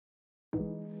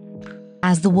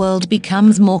As the world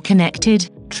becomes more connected,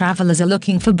 travelers are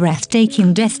looking for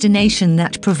breathtaking destinations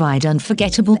that provide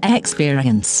unforgettable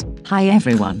experience. Hi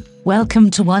everyone,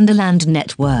 welcome to Wonderland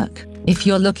Network. If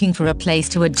you're looking for a place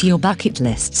to add to your bucket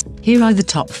lists, here are the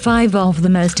top 5 of the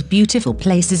most beautiful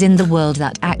places in the world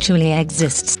that actually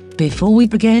exists. Before we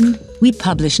begin, we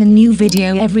publish a new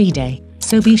video every day,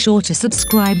 so be sure to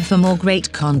subscribe for more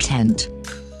great content.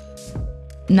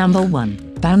 Number 1.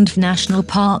 Banff National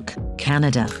Park,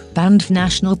 Canada. Banff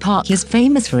National Park is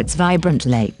famous for its vibrant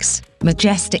lakes,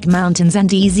 majestic mountains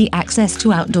and easy access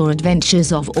to outdoor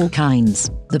adventures of all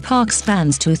kinds. The park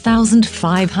spans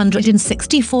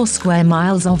 2,564 square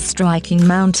miles of striking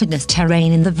mountainous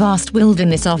terrain in the vast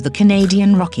wilderness of the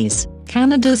Canadian Rockies.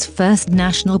 Canada's first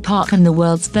national park and the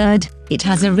world's third, it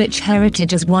has a rich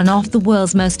heritage as one of the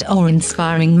world's most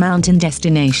awe-inspiring mountain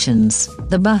destinations.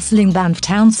 The bustling Banff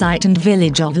town site and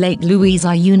village of Lake Louise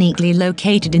are uniquely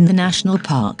located in the national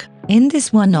park. In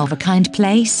this one-of-a-kind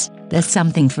place, there's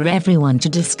something for everyone to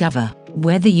discover.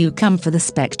 Whether you come for the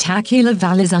spectacular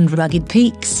valleys and rugged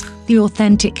peaks, the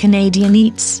authentic Canadian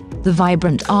eats, the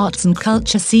vibrant arts and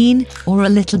culture scene, or a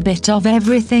little bit of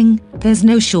everything, there's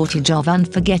no shortage of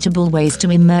unforgettable ways to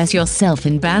immerse yourself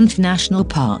in Banff National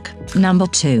Park. Number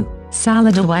 2.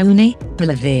 Salar de Uyuni,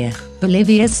 Bolivia.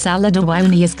 Bolivia's Salar de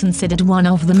Uyuni is considered one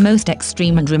of the most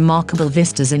extreme and remarkable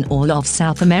vistas in all of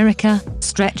South America,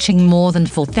 stretching more than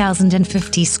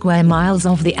 4,050 square miles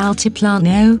of the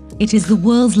Altiplano. It is the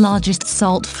world's largest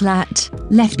salt flat,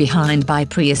 left behind by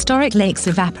prehistoric lakes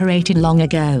evaporated long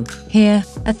ago. Here,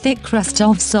 a thick crust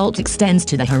of salt extends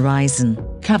to the horizon,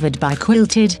 covered by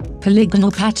quilted,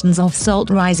 polygonal patterns of salt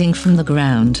rising from the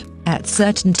ground. At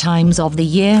certain times of the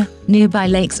year, nearby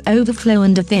lakes overflow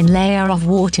and a thin layer of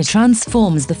water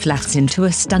transforms the flats into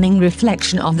a stunning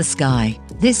reflection of the sky.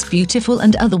 This beautiful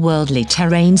and otherworldly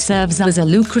terrain serves as a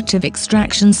lucrative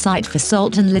extraction site for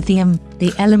salt and lithium,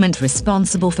 the element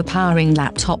responsible for powering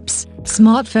laptops,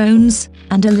 smartphones,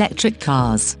 and electric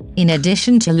cars. In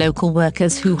addition to local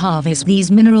workers who harvest these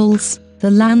minerals,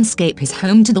 the landscape is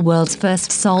home to the world's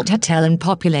first salt hotel and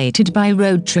populated by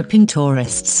road-tripping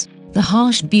tourists. The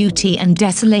harsh beauty and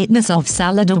desolateness of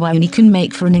Salar de Uyuni can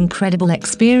make for an incredible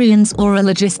experience or a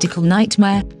logistical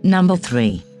nightmare. Number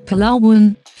 3.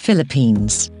 Palawan,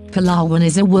 Philippines. Palawan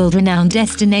is a world-renowned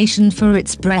destination for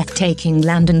its breathtaking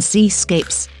land and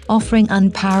seascapes, offering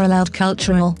unparalleled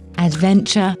cultural,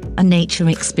 adventure, and nature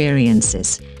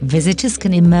experiences. Visitors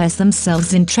can immerse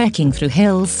themselves in trekking through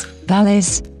hills,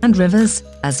 valleys, and rivers,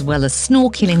 as well as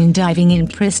snorkeling and diving in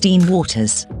pristine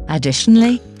waters.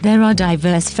 Additionally, there are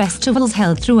diverse festivals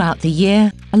held throughout the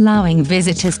year, allowing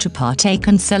visitors to partake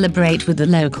and celebrate with the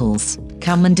locals.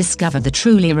 Come and discover the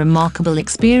truly remarkable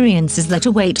experiences that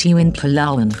await you in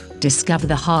Palawan. Discover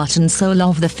the heart and soul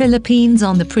of the Philippines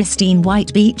on the pristine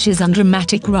white beaches and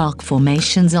dramatic rock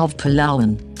formations of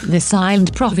Palawan. This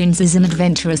island province is an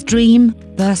adventurous dream,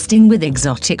 bursting with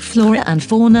exotic flora and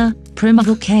fauna,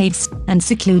 primeval caves, and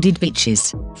secluded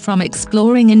beaches. From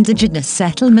exploring indigenous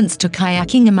settlements to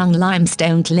kayaking among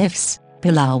limestone cliffs,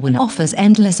 Palawan offers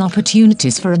endless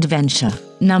opportunities for adventure.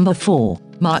 Number 4.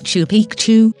 Machu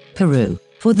Picchu, Peru.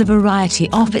 For the variety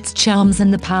of its charms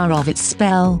and the power of its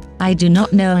spell, I do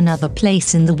not know another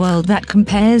place in the world that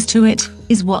compares to it,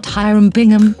 is what Hiram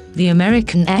Bingham, the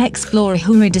American explorer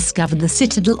who rediscovered the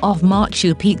citadel of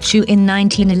Machu Picchu in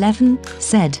 1911,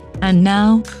 said. And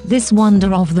now, this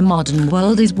wonder of the modern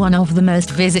world is one of the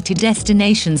most visited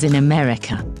destinations in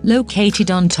America. Located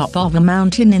on top of a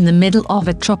mountain in the middle of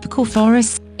a tropical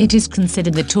forest, it is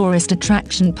considered the tourist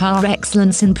attraction par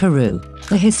excellence in Peru.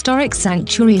 The historic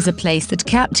sanctuary is a place that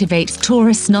captivates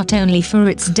tourists not only for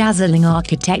its dazzling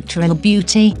architectural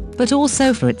beauty, but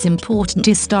also for its important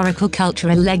historical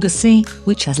cultural legacy,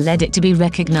 which has led it to be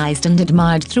recognized and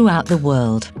admired throughout the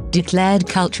world. Declared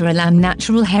Cultural and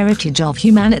Natural Heritage of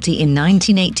Humanity in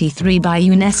 1983 by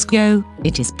UNESCO,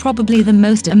 it is probably the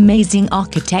most amazing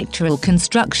architectural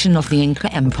construction of the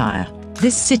Inca Empire.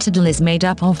 This citadel is made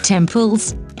up of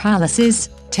temples, palaces,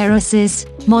 terraces,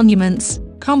 monuments,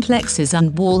 complexes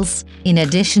and walls, in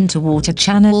addition to water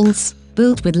channels,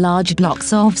 built with large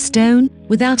blocks of stone,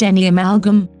 without any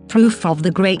amalgam, proof of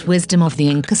the great wisdom of the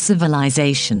Inca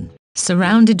civilization.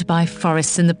 Surrounded by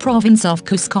forests in the province of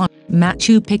Cusco,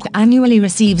 Machu Picchu annually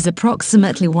receives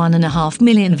approximately 1.5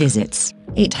 million visits.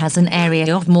 It has an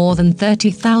area of more than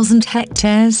 30,000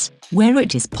 hectares, where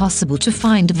it is possible to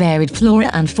find varied flora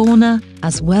and fauna,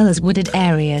 as well as wooded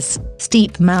areas,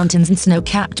 steep mountains and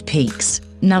snow-capped peaks.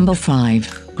 Number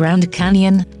 5. Grand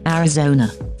Canyon, Arizona.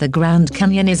 The Grand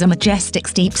Canyon is a majestic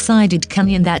steep-sided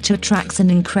canyon that attracts an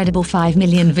incredible 5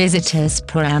 million visitors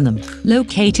per annum.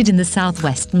 Located in the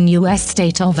southwestern U.S.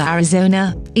 state of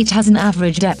Arizona, it has an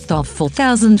average depth of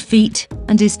 4,000 feet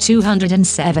and is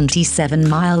 277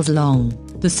 miles long.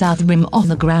 The south rim of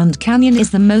the Grand Canyon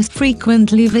is the most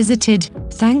frequently visited,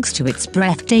 thanks to its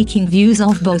breathtaking views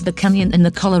of both the canyon and the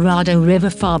Colorado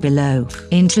River far below.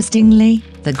 Interestingly,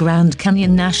 the Grand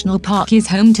Canyon National Park is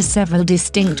home to several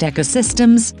distinct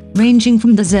ecosystems, ranging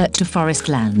from desert to forest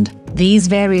land. These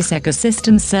various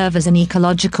ecosystems serve as an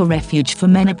ecological refuge for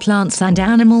many plants and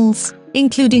animals,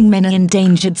 including many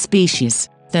endangered species.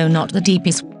 Though not the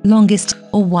deepest, longest,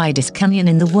 or widest canyon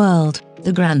in the world,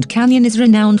 the Grand Canyon is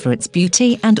renowned for its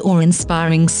beauty and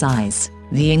awe-inspiring size.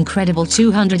 The incredible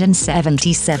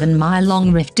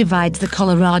 277-mile-long rift divides the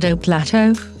Colorado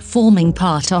Plateau, forming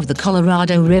part of the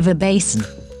Colorado River Basin.